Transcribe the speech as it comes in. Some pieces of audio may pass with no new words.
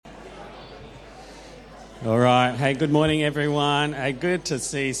All right. Hey, good morning, everyone. Hey, good to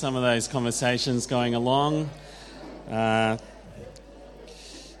see some of those conversations going along.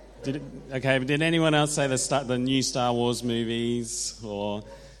 Did anyone else say the new Star Wars movies? Or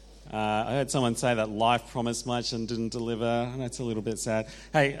I heard someone say that life promised much and didn't deliver. That's a little bit sad.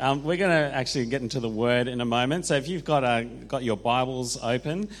 Hey, we're going to actually get into the Word in a moment. So if you've got your Bibles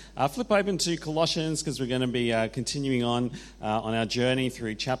open, flip open to Colossians, because we're going to be continuing on our journey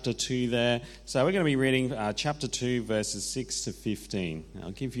through chapter 2 there. So we're going to be reading chapter 2, verses 6 to 15.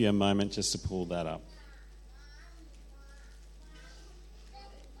 I'll give you a moment just to pull that up.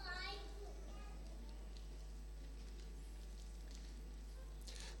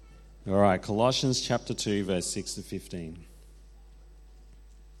 All right, Colossians chapter 2, verse 6 to 15.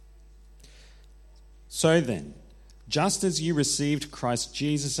 So then, just as you received Christ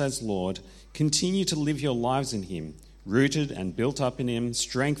Jesus as Lord, continue to live your lives in him, rooted and built up in him,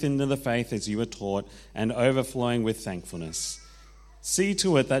 strengthened in the faith as you were taught, and overflowing with thankfulness. See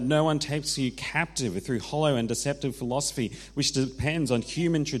to it that no one takes you captive through hollow and deceptive philosophy, which depends on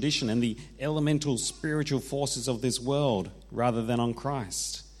human tradition and the elemental spiritual forces of this world, rather than on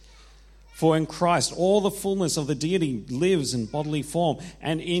Christ. For in Christ all the fullness of the deity lives in bodily form,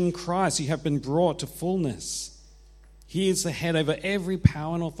 and in Christ you have been brought to fullness. He is the head over every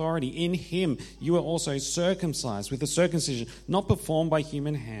power and authority. In him you are also circumcised with a circumcision not performed by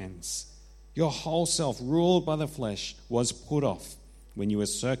human hands. Your whole self, ruled by the flesh, was put off when you were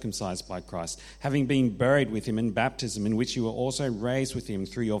circumcised by Christ, having been buried with him in baptism, in which you were also raised with him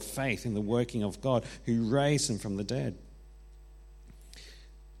through your faith in the working of God, who raised him from the dead.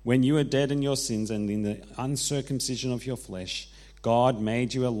 When you were dead in your sins and in the uncircumcision of your flesh, God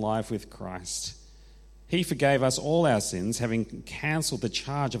made you alive with Christ. He forgave us all our sins, having cancelled the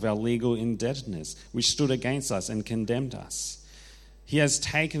charge of our legal indebtedness, which stood against us and condemned us. He has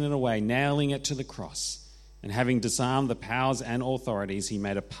taken it away, nailing it to the cross, and having disarmed the powers and authorities, he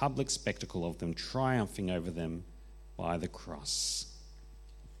made a public spectacle of them, triumphing over them by the cross.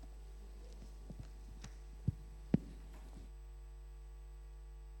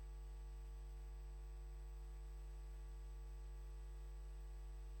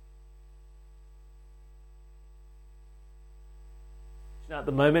 At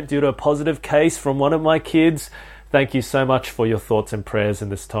the moment, due to a positive case from one of my kids. Thank you so much for your thoughts and prayers in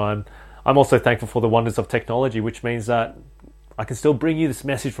this time. I'm also thankful for the wonders of technology, which means that I can still bring you this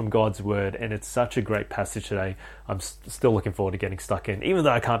message from God's Word, and it's such a great passage today. I'm still looking forward to getting stuck in, even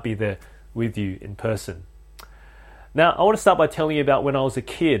though I can't be there with you in person. Now, I want to start by telling you about when I was a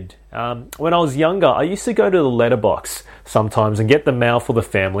kid. When I was younger, I used to go to the letterbox sometimes and get the mail for the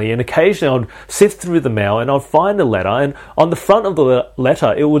family, and occasionally I'd sift through the mail and I'd find a letter, and on the front of the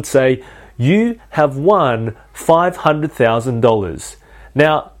letter it would say, "You have won $500,000.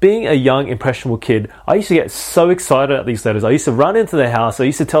 Now, being a young, impressionable kid, I used to get so excited at these letters. I used to run into the house. I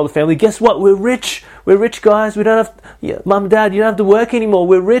used to tell the family, "Guess what? We're rich. We're rich, guys. We don't have, Mum and Dad, you don't have to work anymore.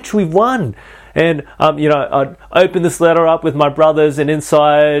 We're rich. We've won." And, I'd open this letter up with my brothers, and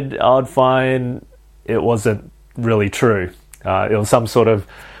inside I'd find it wasn't really true. It was some sort of,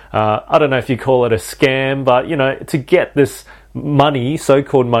 I don't know if you call it a scam, but, to get this money,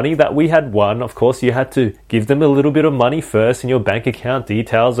 so-called money that we had won, of course, you had to give them a little bit of money first and your bank account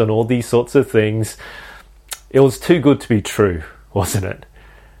details and all these sorts of things. It was too good to be true, wasn't it?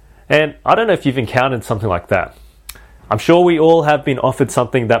 And I don't know if you've encountered something like that. I'm sure we all have been offered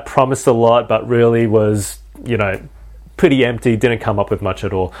something that promised a lot, but really was, pretty empty, didn't come up with much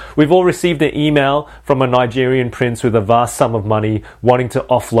at all. We've all received an email from a Nigerian prince with a vast sum of money wanting to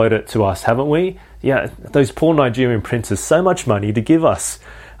offload it to us, haven't we? Yeah, those poor Nigerian princes, so much money to give us.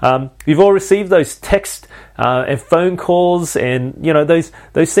 We've all received those text and phone calls and, those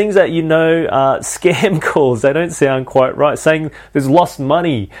things that are scam calls. They don't sound quite right, saying there's lost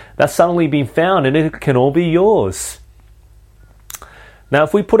money that's suddenly been found and it can all be yours. Now,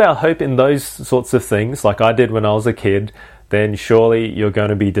 if we put our hope in those sorts of things, like I did when I was a kid, then surely you're going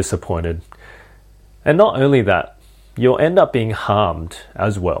to be disappointed. And not only that, you'll end up being harmed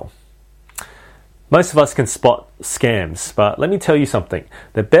as well. Most of us can spot scams, but let me tell you something.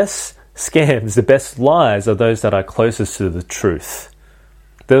 The best scams, the best lies are those that are closest to the truth.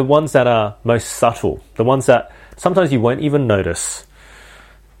 The ones that are most subtle, the ones that sometimes you won't even notice.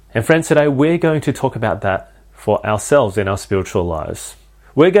 And friends, today we're going to talk about that for ourselves in our spiritual lives.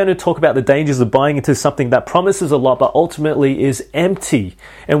 We're going to talk about the dangers of buying into something that promises a lot but ultimately is empty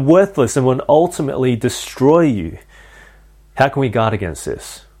and worthless and will ultimately destroy you. How can we guard against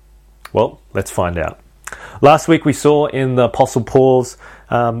this? Well, let's find out. Last week we saw in the Apostle Paul's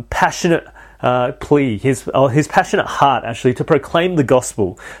passionate plea, his passionate heart actually to proclaim the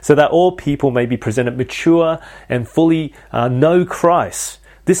gospel so that all people may be presented mature and fully know Christ.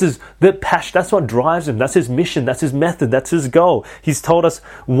 This is the passion. That's what drives him. That's his mission. That's his method. That's his goal. He's told us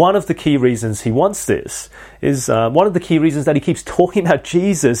one of the key reasons he wants this is one of the key reasons that he keeps talking about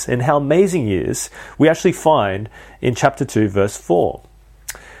Jesus and how amazing he is. We actually find in chapter 2, verse 4,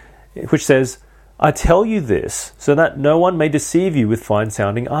 which says, I tell you this so that no one may deceive you with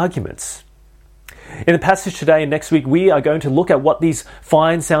fine-sounding arguments. In the passage today and next week, we are going to look at what these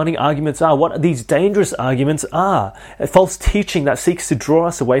fine-sounding arguments are, what these dangerous arguments are, a false teaching that seeks to draw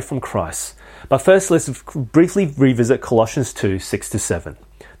us away from Christ. But first, let's briefly revisit Colossians 2, 6-7.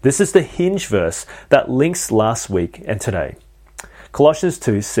 This is the hinge verse that links last week and today. Colossians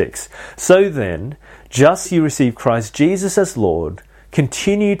 2, 6. So then, just as you received Christ Jesus as Lord,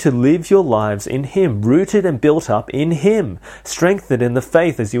 continue to live your lives in Him, rooted and built up in Him, strengthened in the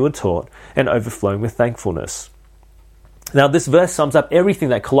faith as you were taught, and overflowing with thankfulness. Now, this verse sums up everything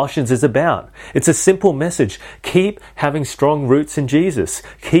that Colossians is about. It's a simple message. Keep having strong roots in Jesus.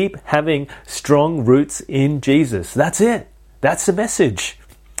 Keep having strong roots in Jesus. That's it. That's the message.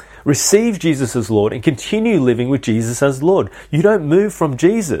 Receive Jesus as Lord and continue living with Jesus as Lord. You don't move from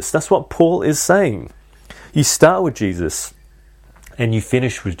Jesus. That's what Paul is saying. You start with Jesus and you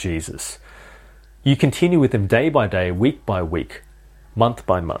finish with Jesus. You continue with Him day by day, week by week, month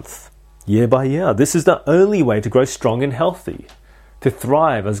by month, year by year. This is the only way to grow strong and healthy, to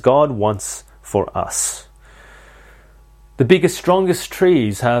thrive as God wants for us. The biggest, strongest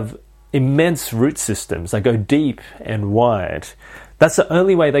trees have immense root systems that go deep and wide. That's the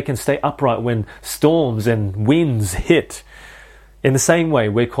only way they can stay upright when storms and winds hit. In the same way,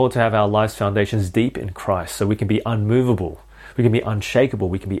 we're called to have our life's foundations deep in Christ so we can be unmovable. We can be unshakable.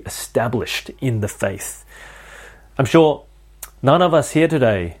 We can be established in the faith. I'm sure none of us here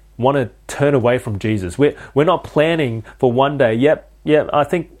today want to turn away from Jesus. We're not planning for one day, I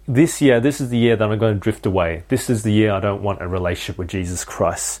think this year, this is the year that I'm going to drift away. This is the year I don't want a relationship with Jesus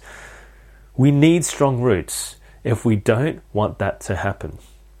Christ. We need strong roots if we don't want that to happen.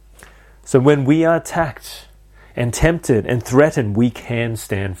 So when we are attacked and tempted and threatened, we can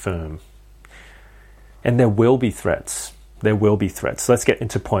stand firm. And there will be threats. There will be threats. Let's get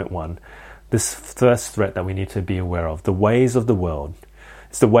into point 1. This first threat that we need to be aware of, the ways of the world.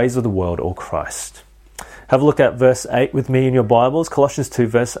 It's the ways of the world or Christ. Have a look at verse 8 with me in your Bibles, Colossians 2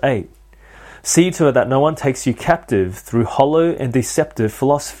 verse 8. See to it that no one takes you captive through hollow and deceptive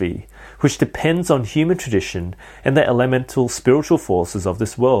philosophy, which depends on human tradition and the elemental spiritual forces of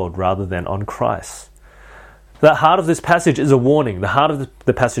this world rather than on Christ. The heart of this passage is a warning. The heart of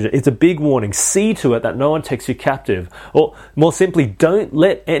the passage is a big warning. See to it that no one takes you captive. Or more simply, don't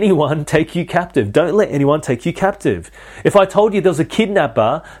let anyone take you captive. Don't let anyone take you captive. If I told you there was a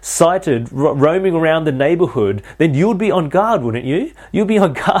kidnapper sighted roaming around the neighborhood, then you would be on guard, wouldn't you? You'd be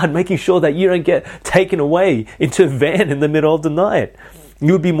on guard making sure that you don't get taken away into a van in the middle of the night.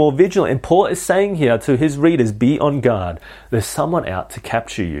 You would be more vigilant. And Paul is saying here to his readers, be on guard. There's someone out to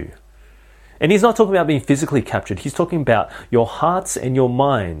capture you. And he's not talking about being physically captured. He's talking about your hearts and your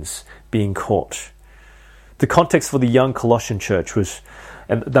minds being caught. The context for the young Colossian church was,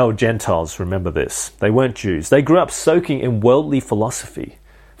 and they were Gentiles, remember this. They weren't Jews. They grew up soaking in worldly philosophy.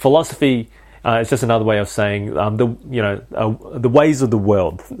 Philosophy is just another way of saying the ways of the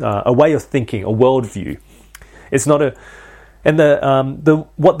world, a way of thinking, a worldview. It's not a... And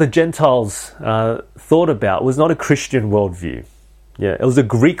what the Gentiles thought about was not a Christian worldview. Yeah, it was a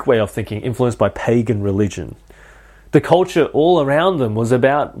Greek way of thinking influenced by pagan religion. The culture all around them was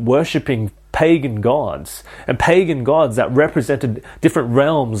about worshipping pagan gods, and pagan gods that represented different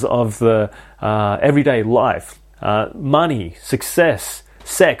realms of the everyday life. Money, success,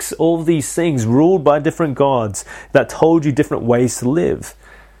 sex, all of these things ruled by different gods that told you different ways to live.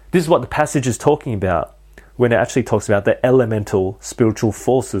 This is what the passage is talking about when it actually talks about the elemental spiritual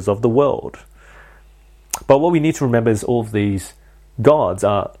forces of the world. But what we need to remember is all of these gods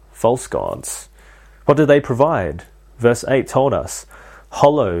are false gods. What do they provide? Verse 8 told us,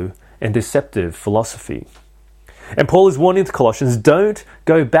 hollow and deceptive philosophy. And Paul is warning the Colossians, don't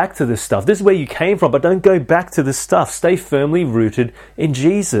go back to this stuff. This is where you came from, but don't go back to this stuff. Stay firmly rooted in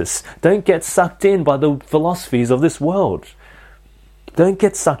Jesus. Don't get sucked in by the philosophies of this world. Don't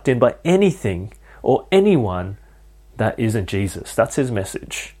get sucked in by anything or anyone that isn't Jesus. That's his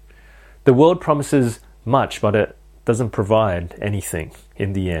message. The world promises much, but it doesn't provide anything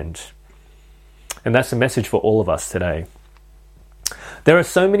in the end. And that's the message for all of us today. There are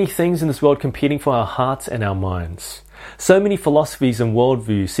so many things in this world competing for our hearts and our minds. So many philosophies and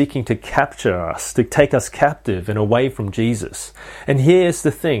worldviews seeking to capture us, to take us captive and away from Jesus. And here's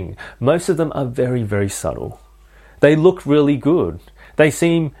the thing, most of them are very, very subtle. They look really good. They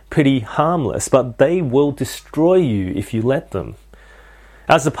seem pretty harmless, but they will destroy you if you let them.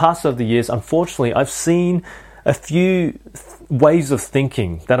 As a pastor of the years, unfortunately, I've seen a few ways of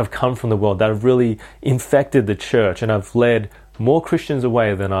thinking that have come from the world that have really infected the church and have led more Christians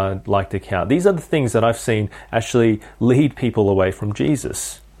away than I'd like to count. These are the things that I've seen actually lead people away from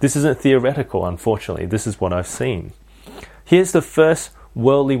Jesus. This isn't theoretical, unfortunately. This is what I've seen. Here's the first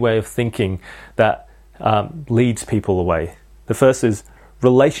worldly way of thinking that leads people away. The first is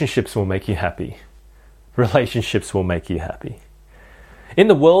relationships will make you happy. Relationships will make you happy. In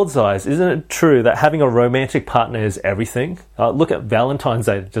the world's eyes, isn't it true that having a romantic partner is everything? Look at Valentine's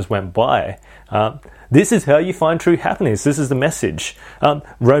Day that just went by. This is how you find true happiness. This is the message.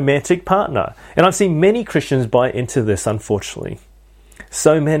 Romantic partner. And I've seen many Christians buy into this, unfortunately.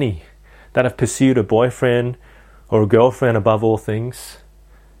 So many that have pursued a boyfriend or a girlfriend above all things.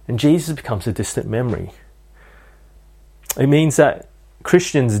 And Jesus becomes a distant memory. It means that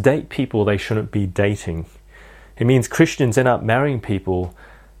Christians date people they shouldn't be dating. It means Christians end up marrying people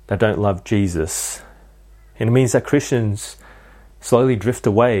that don't love Jesus. And it means that Christians slowly drift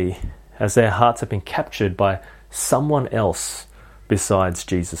away as their hearts have been captured by someone else besides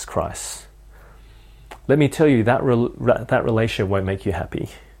Jesus Christ. Let me tell you, that relationship won't make you happy.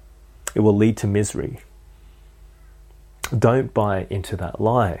 It will lead to misery. Don't buy into that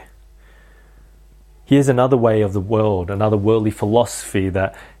lie. Here's another way of the world, another worldly philosophy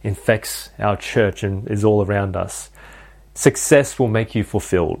that infects our church and is all around us. Success will make you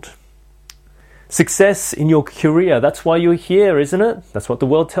fulfilled. Success in your career, that's why you're here, isn't it? That's what the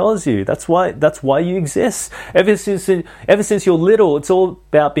world tells you. That's why you exist. Ever since you're little, it's all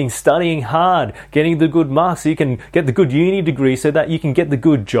about studying hard, getting the good marks so you can get the good uni degree so that you can get the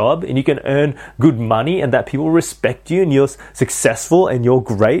good job and you can earn good money and that people respect you and you're successful and you're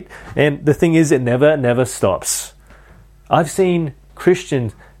great. And the thing is, it never stops. I've seen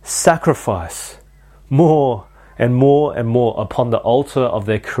Christians sacrifice more and more and more upon the altar of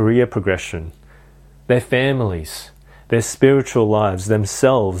their career progression, their families, their spiritual lives,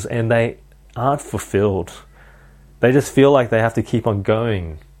 themselves, and they aren't fulfilled. They just feel like they have to keep on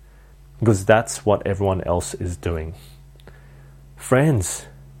going because that's what everyone else is doing. Friends,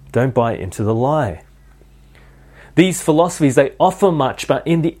 don't buy into the lie. These philosophies, they offer much, but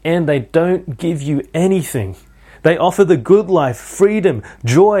in the end, they don't give you anything. They offer the good life, freedom,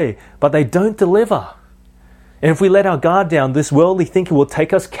 joy, but they don't deliver. And if we let our guard down, this worldly thinking will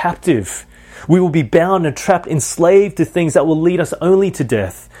take us captive. We will be bound and trapped, enslaved to things that will lead us only to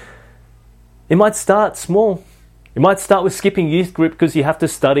death. It might start small. It might start with skipping youth group because you have to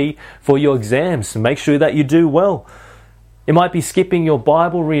study for your exams and make sure that you do well. It might be skipping your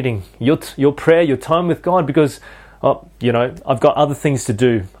Bible reading, your prayer, your time with God because, I've got other things to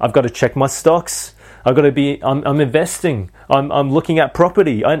do. I've got to check my stocks. I'm investing. I'm looking at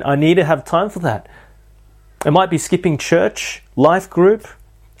property. I need to have time for that. It might be skipping church, life group,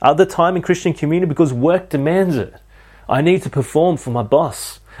 other time in Christian community because work demands it. I need to perform for my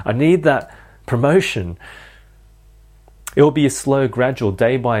boss. I need that promotion. It will be a slow, gradual,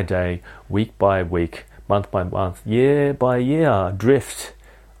 day by day, week by week, month by month, year by year, drift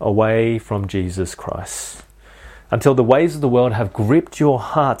away from Jesus Christ until the ways of the world have gripped your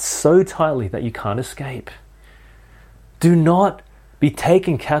heart so tightly that you can't escape. Do not be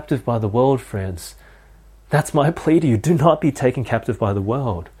taken captive by the world, friends. That's my plea to you. Do not be taken captive by the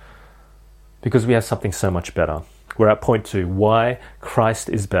world because we have something so much better. We're at point 2, why Christ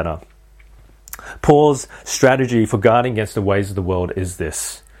is better. Paul's strategy for guarding against the ways of the world is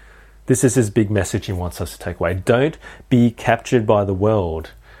this. This is his big message he wants us to take away. Don't be captured by the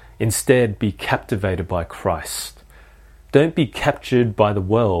world. Instead, be captivated by Christ. Don't be captured by the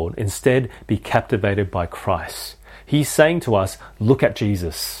world. Instead, be captivated by Christ. He's saying to us, look at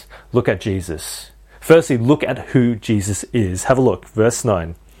Jesus. Look at Jesus. Firstly, look at who Jesus is. Have a look. Verse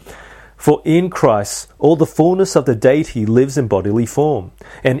 9. For in Christ all the fullness of the deity lives in bodily form,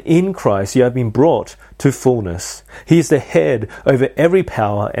 and in Christ you have been brought to fullness. He is the head over every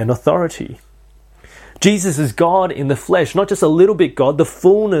power and authority. Jesus is God in the flesh, not just a little bit God. The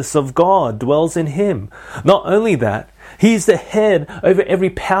fullness of God dwells in him. Not only that, he's the head over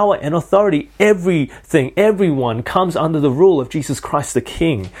every power and authority. Everything, everyone comes under the rule of Jesus Christ the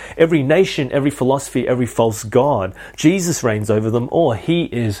King. Every nation, every philosophy, every false god. Jesus reigns over them all. He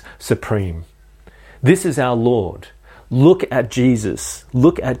is supreme. This is our Lord. Look at Jesus.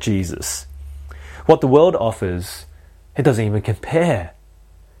 Look at Jesus. What the world offers, it doesn't even compare.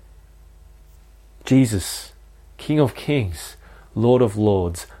 Jesus King of Kings, Lord of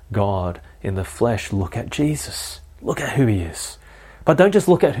Lords, God in the flesh. Look at Jesus. Look at who he is. But don't just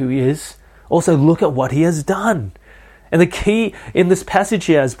look at who he is, also look at what he has done. And the key in this passage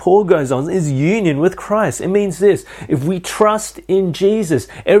here, as Paul goes on, is union with Christ. It means this: if we trust in Jesus,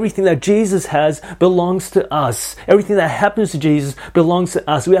 everything that Jesus has belongs to us. Everything that happens to Jesus belongs to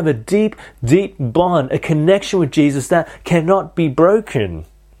us. We have a deep, deep bond, a connection with Jesus that cannot be broken.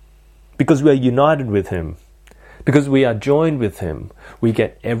 Because we are united with him. Because we are joined with him. We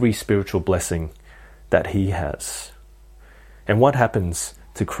get every spiritual blessing that he has. And what happens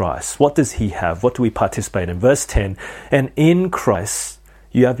to Christ? What does he have? What do we participate in? Verse 10, and in Christ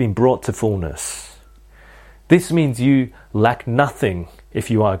you have been brought to fullness. This means you lack nothing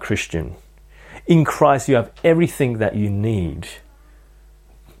if you are a Christian. In Christ you have everything that you need.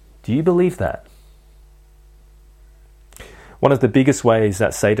 Do you believe that? One of the biggest ways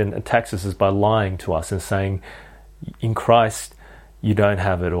that Satan attacks us is by lying to us and saying, in Christ you don't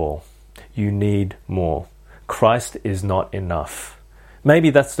have it all. You need more. Christ is not enough.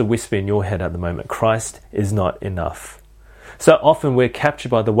 Maybe that's the whisper in your head at the moment. Christ is not enough. So often we're captured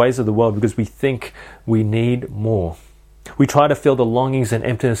by the ways of the world because we think we need more. We try to fill the longings and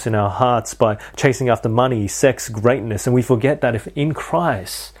emptiness in our hearts by chasing after money, sex, greatness, and we forget that if in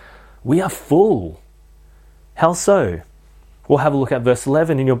Christ we are full. How so? We'll have a look at verse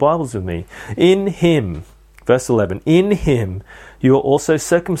 11 in your Bibles with me. In him, verse 11, in him you are also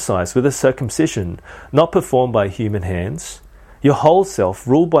circumcised with a circumcision not performed by human hands. Your whole self,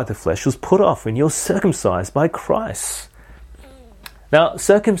 ruled by the flesh, was put off when you're circumcised by Christ. Now,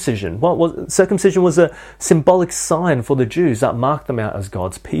 circumcision was a symbolic sign for the Jews that marked them out as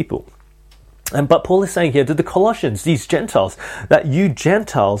God's people. But Paul is saying here to the Colossians, these Gentiles, that you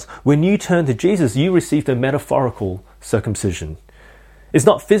Gentiles, when you turn to Jesus, you received a metaphorical circumcision. It's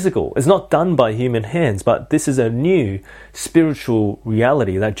not physical, it's not done by human hands, but this is a new spiritual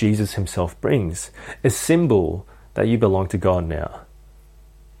reality that Jesus himself brings, a symbol that you belong to God now.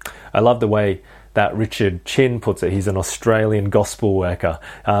 I love the way that Richard Chin puts it. He's an Australian gospel worker.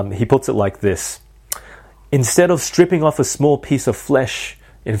 He puts it like this: instead of stripping off a small piece of flesh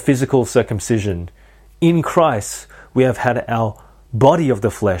in physical circumcision, in Christ we have had our body of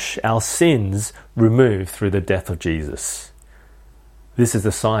the flesh, our sins, removed through the death of Jesus. This is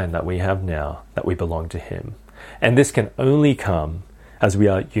the sign that we have now, that we belong to him. And this can only come as we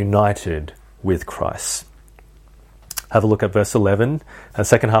are united with Christ. Have a look at verse 11,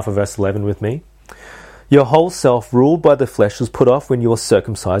 second half of verse 11 with me. Your whole self, ruled by the flesh, was put off when you were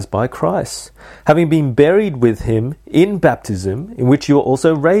circumcised by Christ, having been buried with him in baptism, in which you were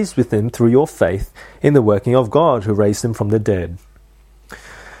also raised with him through your faith in the working of God who raised him from the dead.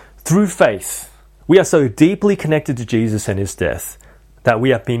 Through faith, we are so deeply connected to Jesus and his death that we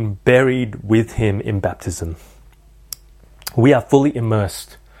have been buried with him in baptism. We are fully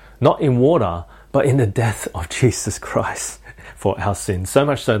immersed, not in water, but in the death of Jesus Christ for our sins. So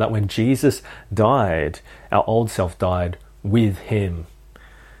much so that when Jesus died, our old self died with him.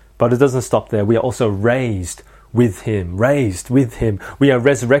 But it doesn't stop there. We are also raised with him. We are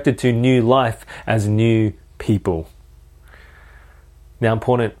resurrected to new life as new people. Now,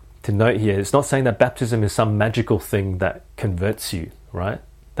 important to note here, it's not saying that baptism is some magical thing that converts you, right?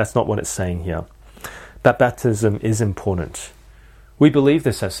 That's not what it's saying here. That baptism is important. We believe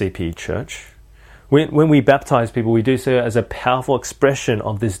this at CPE Church. When we baptize people, we do so as a powerful expression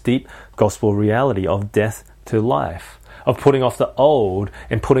of this deep gospel reality of death to life, of putting off the old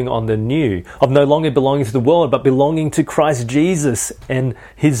and putting on the new, of no longer belonging to the world, but belonging to Christ Jesus and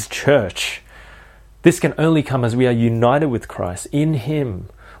his church. This can only come as we are united with Christ. In him,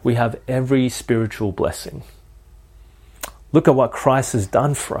 we have every spiritual blessing. Look at what Christ has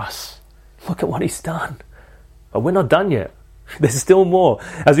done for us. Look at what he's done. But we're not done yet. There's still more.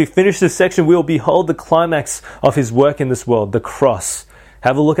 As we finish this section, we will behold the climax of his work in this world, the cross.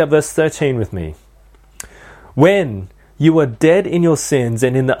 Have a look at verse 13 with me. When you were dead in your sins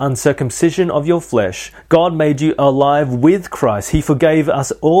and in the uncircumcision of your flesh, God made you alive with Christ. He forgave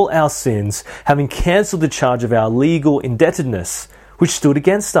us all our sins, having cancelled the charge of our legal indebtedness, which stood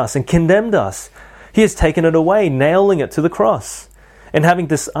against us and condemned us. He has taken it away, nailing it to the cross. And having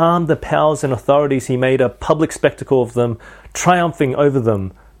disarmed the powers and authorities, he made a public spectacle of them, triumphing over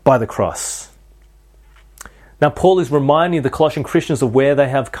them by the cross. Now, Paul is reminding the Colossian Christians of where they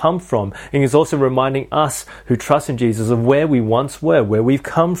have come from, and he's also reminding us who trust in Jesus of where we once were, where we've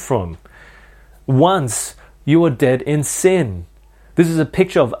come from. Once you were dead in sin. This is a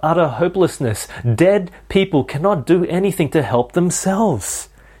picture of utter hopelessness. Dead people cannot do anything to help themselves.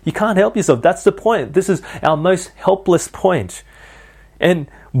 You can't help yourself. That's the point. This is our most helpless point. And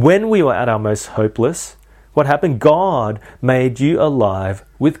when we were at our most hopeless, What happened? God made you alive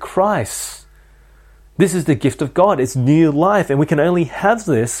with Christ. This is the gift of God. It's new life, and we can only have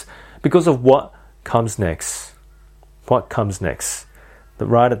this because of what comes next. What comes next?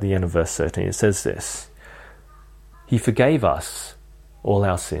 Right at the end of verse 13, it says this. He forgave us all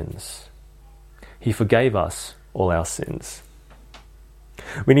our sins. He forgave us all our sins.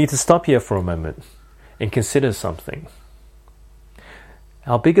 We need to stop here for a moment and consider something.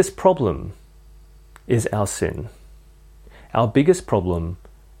 Our biggest problem is our sin. Our biggest problem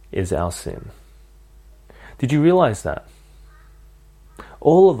is our sin. Did you realize that?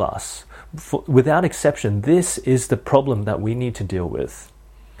 All of us, without exception, this is the problem that we need to deal with.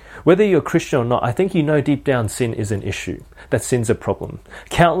 Whether you're a Christian or not, I think you know deep down sin is an issue, that sin's a problem.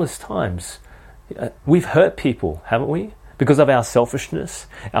 Countless times, we've hurt people, haven't we? Because of our selfishness,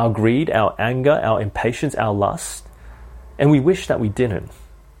 our greed, our anger, our impatience, our lust. And we wish that we didn't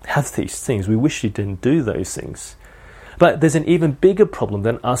have these things. We wish you didn't do those things. But there's an even bigger problem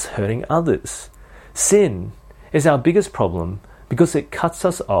than us hurting others. Sin is our biggest problem because it cuts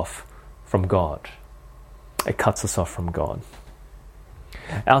us off from God. It cuts us off from God.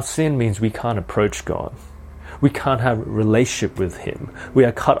 Our sin means we can't approach God. We can't have a relationship with Him. We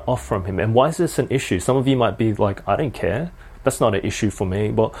are cut off from Him. And why is this an issue? Some of you might be like, I don't care. That's not an issue for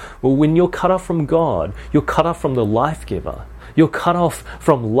me. Well, when you're cut off from God, you're cut off from the life giver. You're cut off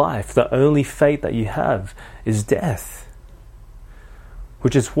from life. The only fate that you have is death.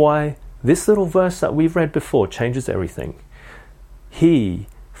 Which is why this little verse that we've read before changes everything. He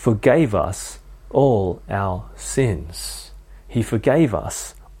forgave us all our sins. He forgave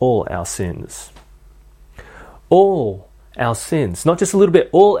us all our sins. All our sins, not just a little bit,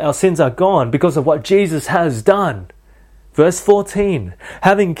 all our sins are gone because of what Jesus has done. Verse 14,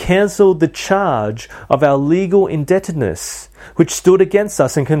 having cancelled the charge of our legal indebtedness, which stood against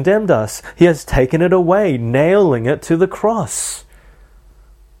us and condemned us, He has taken it away, nailing it to the cross.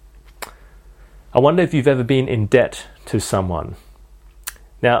 I wonder if you've ever been in debt to someone.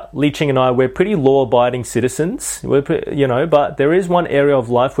 Now, Li Ching and I, we're pretty law-abiding citizens, but there is one area of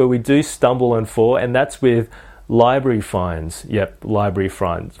life where we do stumble and fall, and that's with library fines. Yep, library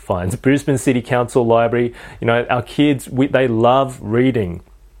fines. Brisbane City Council Library, our kids, they love reading.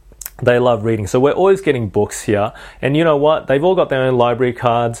 They love reading. So we're always getting books here. And you know what? They've all got their own library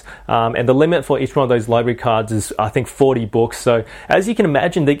cards. And the limit for each one of those library cards is, I think, 40 books. So as you can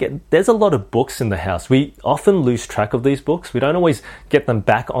imagine, there's a lot of books in the house. We often lose track of these books. We don't always get them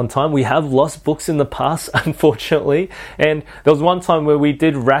back on time. We have lost books in the past, unfortunately. And there was one time where we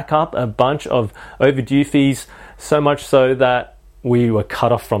did rack up a bunch of overdue fees, so much so that we were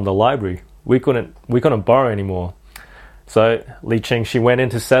cut off from the library. We couldn't borrow anymore. So Li Ching, she went in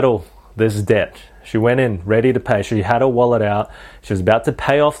to settle this debt. She went in ready to pay. She had her wallet out. She was about to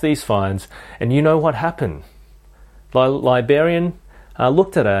pay off these fines. And you know what happened? The librarian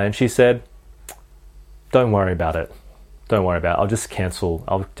looked at her and she said, don't worry about it. Don't worry about it. I'll just cancel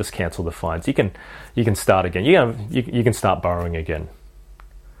the fines. You can start again. You can start borrowing again.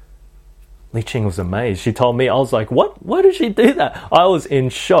 Li Ching was amazed. She told me, I was like, what? Why did she do that? I was in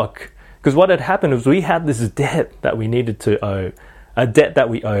shock. Because what had happened was we had this debt that we needed to owe, a debt that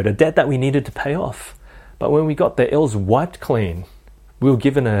we owed, a debt that we needed to pay off. But when we got there, it was wiped clean. We were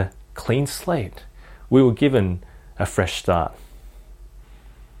given a clean slate. We were given a fresh start.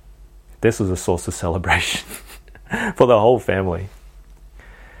 This was a source of celebration for the whole family.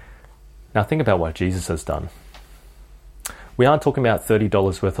 Now think about what Jesus has done. We aren't talking about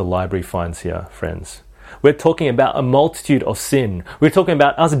 $30 worth of library fines here, friends. We're talking about a multitude of sin. We're talking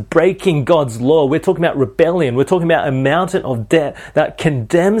about us breaking God's law. We're talking about rebellion. We're talking about a mountain of debt that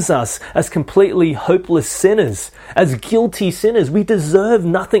condemns us as completely hopeless sinners, as guilty sinners. We deserve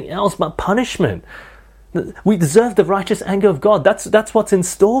nothing else but punishment. We deserve the righteous anger of God. That's what's in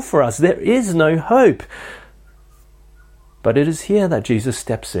store for us. There is no hope. But it is here that Jesus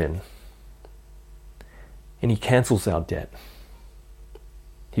steps in and He cancels our debt.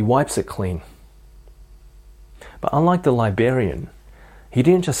 He wipes it clean. But unlike the librarian, He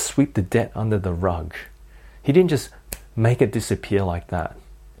didn't just sweep the debt under the rug. He didn't just make it disappear like that.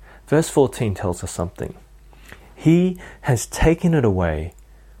 Verse 14 tells us something. He has taken it away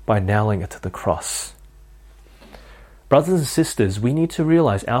by nailing it to the cross. Brothers and sisters, we need to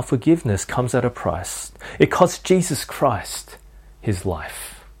realize our forgiveness comes at a price. It cost Jesus Christ His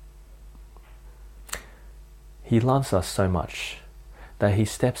life. He loves us so much that He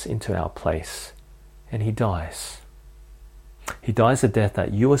steps into our place and He dies. He dies a death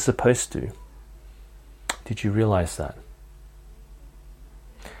that you were supposed to. Did you realize that?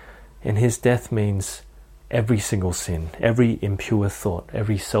 And His death means every single sin, every impure thought,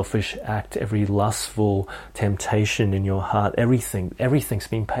 every selfish act, every lustful temptation in your heart, everything's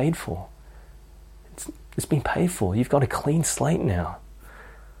been paid for. It's been paid for. You've got a clean slate now.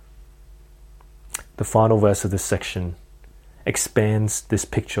 The final verse of this section expands this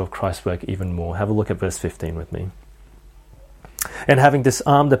picture of Christ's work even more. Have a look at verse 15 with me. And having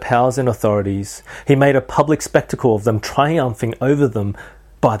disarmed the powers and authorities, he made a public spectacle of them, triumphing over them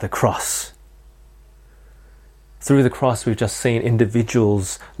by the cross. Through the cross, we've just seen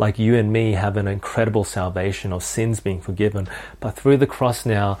individuals like you and me have an incredible salvation of sins being forgiven. But through the cross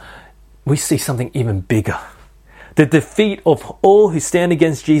now, we see something even bigger. The defeat of all who stand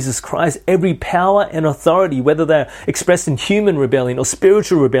against Jesus Christ, every power and authority, whether they're expressed in human rebellion or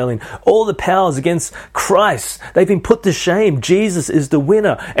spiritual rebellion, all the powers against Christ, they've been put to shame. Jesus is the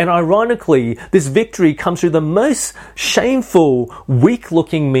winner. And ironically, this victory comes through the most shameful,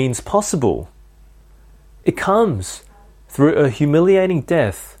 weak-looking means possible. It comes through a humiliating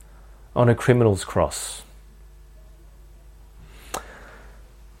death on a criminal's cross.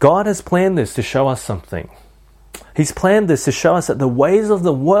 God has planned this to show us something. He's planned this to show us that the ways of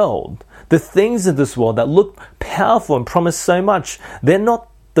the world, the things of this world that look powerful and promise so much, they're not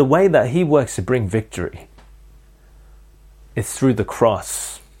the way that He works to bring victory. It's through the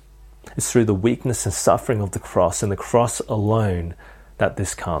cross. It's through the weakness and suffering of the cross and the cross alone that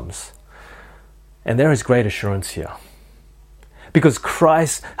this comes. And there is great assurance here. Because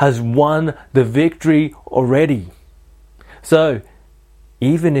Christ has won the victory already. So,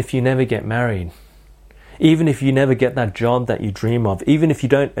 even if you never get married, even if you never get that job that you dream of, even if you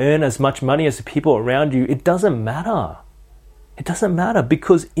don't earn as much money as the people around you, it doesn't matter. It doesn't matter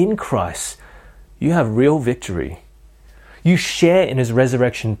because in Christ, you have real victory. You share in His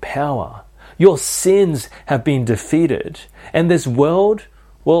resurrection power. Your sins have been defeated. And this world,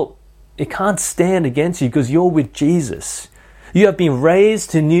 well, it can't stand against you because you're with Jesus. You have been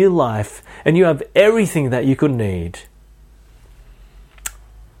raised to new life and you have everything that you could need.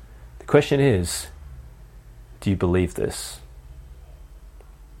 The question is, do you believe this?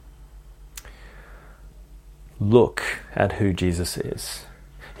 Look at who Jesus is.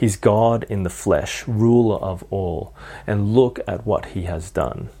 He's God in the flesh, ruler of all. And look at what He has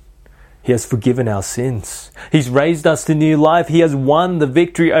done. He has forgiven our sins. He's raised us to new life. He has won the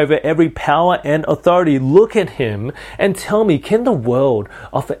victory over every power and authority. Look at Him and tell me, can the world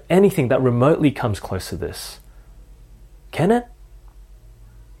offer anything that remotely comes close to this? Can it?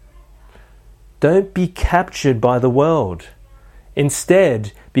 Don't be captured by the world.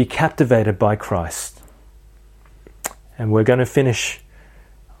 Instead, be captivated by Christ. And we're going to finish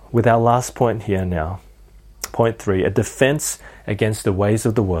with our last point here now. Point 3, a defense against the ways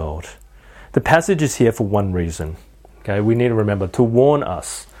of the world. The passage is here for one reason. Okay, we need to remember to warn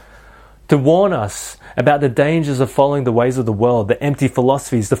us about the dangers of following the ways of the world, the empty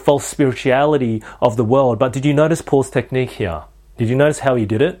philosophies, the false spirituality of the world. But did you notice Paul's technique here? Did you notice how he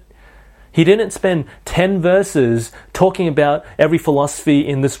did it? He didn't spend 10 verses talking about every philosophy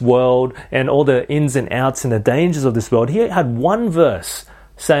in this world and all the ins and outs and the dangers of this world. He had one verse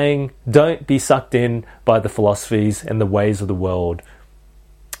saying, don't be sucked in by the philosophies and the ways of the world.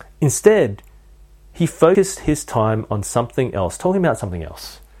 Instead, he focused his time on something else, talking about something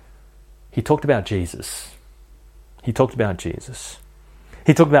else. He talked about Jesus. He talked about Jesus.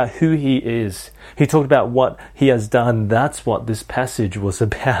 He talked about who He is. He talked about what He has done. That's what this passage was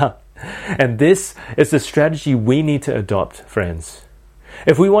about. And this is the strategy we need to adopt, friends.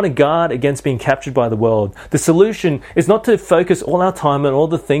 If we want to guard against being captured by the world, the solution is not to focus all our time on all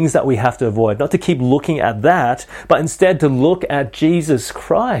the things that we have to avoid, not to keep looking at that, but instead to look at Jesus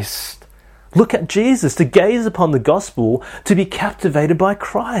Christ. Look at Jesus, to gaze upon the gospel, to be captivated by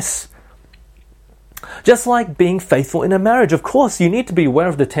Christ. Just like being faithful in a marriage, of course, you need to be aware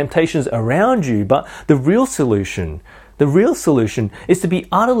of the temptations around you, but the real solution is to be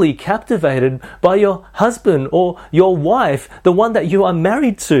utterly captivated by your husband or your wife, the one that you are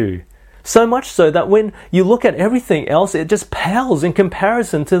married to. So much so that when you look at everything else, it just pales in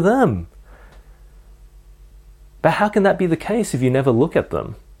comparison to them. But how can that be the case if you never look at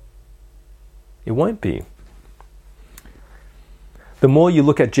them? It won't be. The more you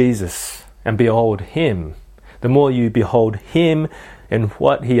look at Jesus and behold Him, the more you behold Him and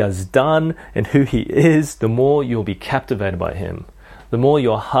what He has done and who He is, the more you'll be captivated by Him. The more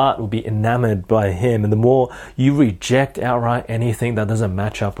your heart will be enamored by Him, and the more you reject outright anything that doesn't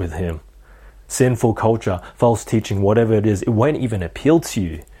match up with Him. Sinful culture, false teaching, whatever it is, it won't even appeal to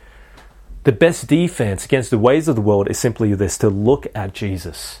you. The best defense against the ways of the world is simply this, to look at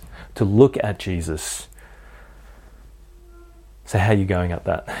Jesus. To look at Jesus. So how are you going at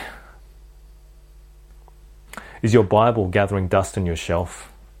that? Is your Bible gathering dust on your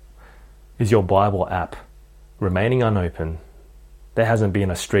shelf? Is your Bible app remaining unopened? There hasn't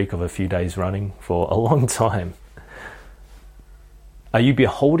been a streak of a few days running for a long time. Are you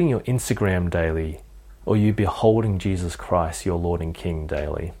beholding your Instagram daily, or are you beholding Jesus Christ, your Lord and King,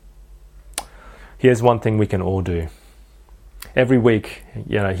 daily? Here's one thing we can all do. Every week,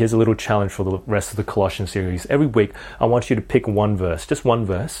 here's a little challenge for the rest of the Colossians series. Every week, I want you to pick one verse, just one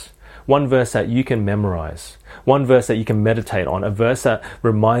verse that you can memorize, one verse that you can meditate on, a verse that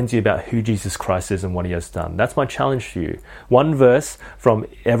reminds you about who Jesus Christ is and what he has done. That's my challenge for you. One verse from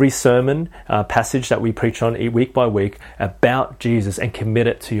every sermon passage that we preach on week by week about Jesus, and commit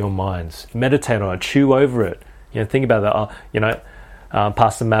it to your minds. Meditate on it, chew over it. Think about that.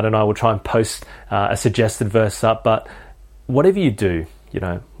 Pastor Matt and I will try and post a suggested verse up, but whatever you do,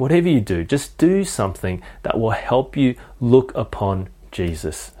 just do something that will help you look upon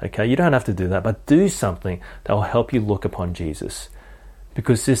Jesus. Okay, you don't have to do that, but do something that will help you look upon Jesus,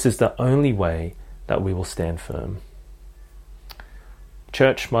 because this is the only way that we will stand firm.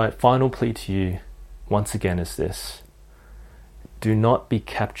 Church, my final plea to you once again is this: do not be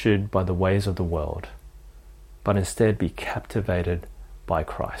captured by the ways of the world, but instead be captivated by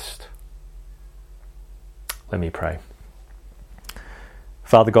Christ. Let me pray.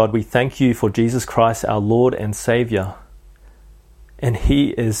 Father God, we thank you for Jesus Christ, our Lord and Savior. And he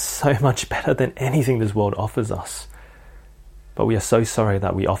is so much better than anything this world offers us. But we are so sorry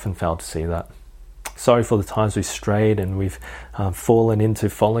that we often fail to see that. Sorry for the times we've strayed and we've fallen into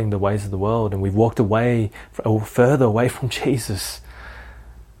following the ways of the world, and we've walked away or further away from Jesus.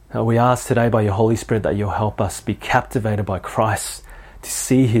 We ask today by your Holy Spirit that you'll help us be captivated by Christ, to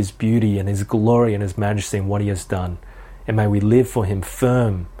see his beauty and his glory and his majesty and what he has done. And may we live for him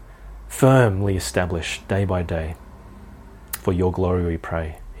firmly established day by day. For your glory we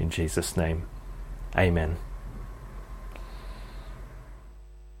pray, in Jesus' name. Amen.